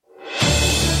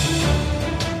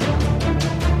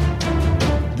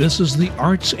This is the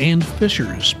Arts and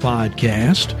Fishers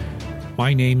podcast.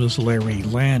 My name is Larry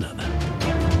Lannon.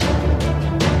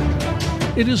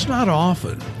 It is not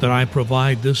often that I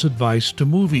provide this advice to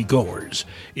moviegoers.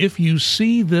 If you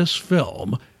see this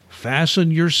film,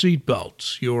 fasten your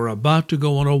seatbelts. You're about to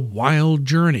go on a wild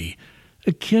journey,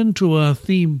 akin to a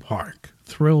theme park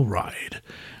thrill ride.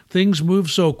 Things move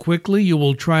so quickly you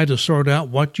will try to sort out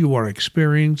what you are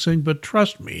experiencing, but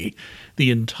trust me,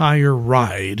 the entire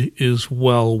ride is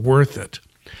well worth it.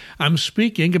 I'm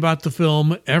speaking about the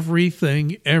film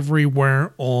Everything,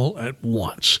 Everywhere, All at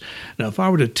Once. Now, if I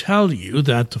were to tell you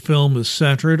that the film is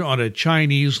centered on a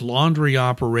Chinese laundry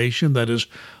operation that is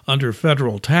under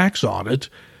federal tax audit,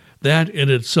 that in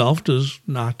itself does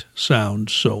not sound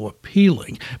so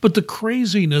appealing. But the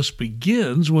craziness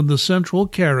begins when the central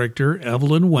character,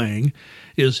 Evelyn Wang,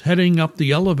 is heading up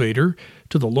the elevator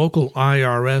to the local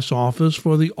IRS office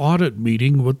for the audit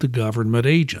meeting with the government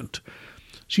agent.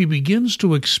 She begins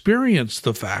to experience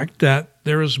the fact that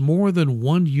there is more than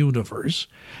one universe,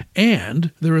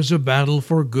 and there is a battle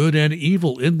for good and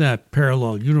evil in that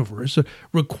parallel universe that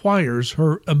requires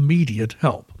her immediate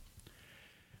help.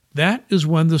 That is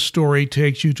when the story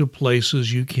takes you to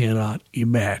places you cannot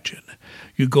imagine.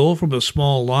 You go from a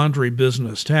small laundry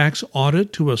business tax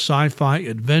audit to a sci-fi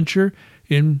adventure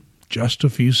in just a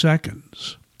few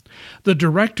seconds. The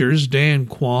directors, Dan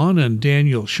Kwan and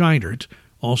Daniel Scheinert,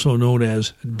 also known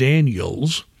as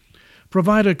Daniels,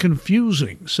 provide a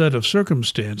confusing set of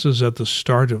circumstances at the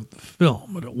start of the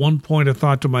film. And at one point I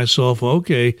thought to myself,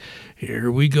 okay,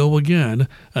 here we go again,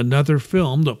 another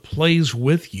film that plays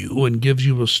with you and gives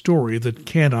you a story that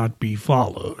cannot be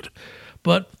followed.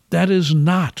 But that is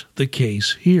not the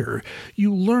case here.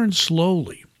 You learn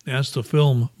slowly as the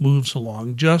film moves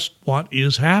along just what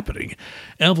is happening.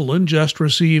 Evelyn just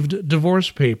received divorce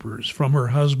papers from her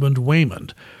husband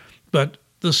Waymond, but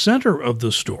the center of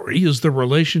the story is the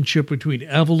relationship between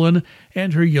Evelyn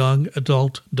and her young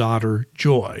adult daughter,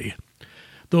 Joy.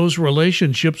 Those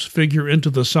relationships figure into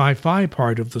the sci-fi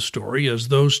part of the story as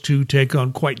those two take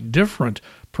on quite different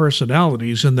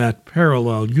personalities in that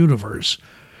parallel universe.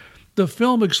 The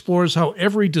film explores how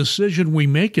every decision we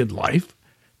make in life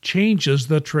changes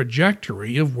the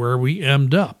trajectory of where we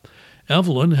end up.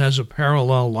 Evelyn has a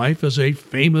parallel life as a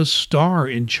famous star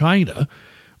in China,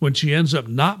 when she ends up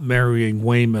not marrying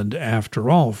Waymond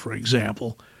after all, for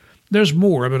example. There's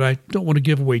more, but I don't want to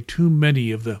give away too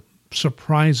many of the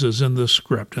surprises in this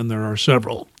script, and there are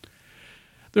several.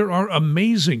 There are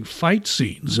amazing fight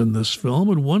scenes in this film,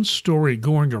 and one story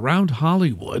going around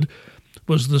Hollywood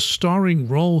was the starring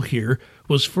role here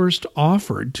was first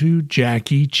offered to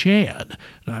Jackie Chan.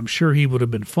 And I'm sure he would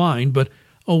have been fine, but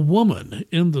a woman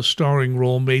in the starring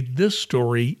role made this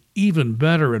story even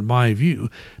better in my view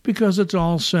because it's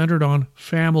all centered on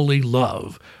family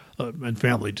love and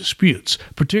family disputes,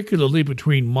 particularly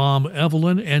between mom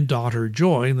Evelyn and daughter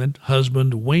Joy, and then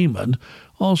husband Waymond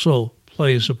also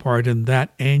plays a part in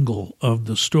that angle of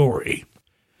the story.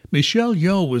 Michelle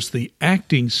Yeoh was the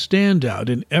acting standout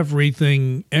in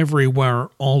Everything, Everywhere,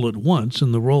 All at Once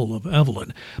in the role of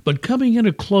Evelyn, but coming in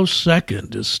a close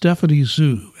second is Stephanie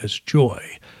Hsu as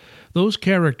Joy. Those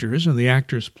characters and the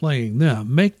actors playing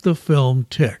them make the film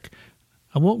tick.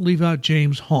 I won't leave out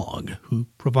James Hong, who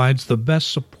provides the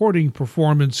best supporting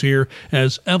performance here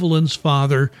as Evelyn's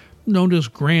father, known as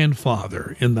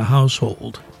grandfather in the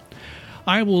household.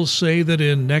 I will say that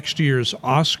in next year's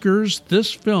Oscars,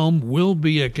 this film will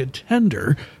be a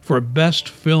contender for Best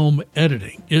Film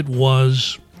Editing. It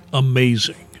was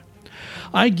amazing.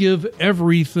 I give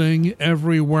Everything,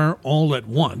 Everywhere, All at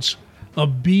Once a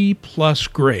B+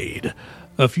 grade.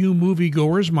 A few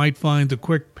moviegoers might find the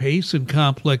quick pace and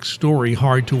complex story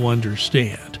hard to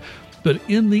understand, but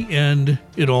in the end,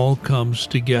 it all comes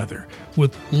together,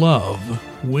 with love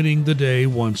winning the day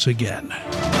once again.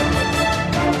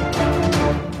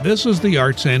 This is the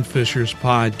Arts and Fishers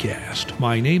podcast.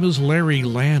 My name is Larry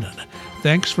Lannon.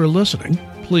 Thanks for listening.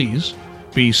 Please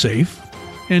be safe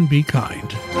and be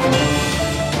kind.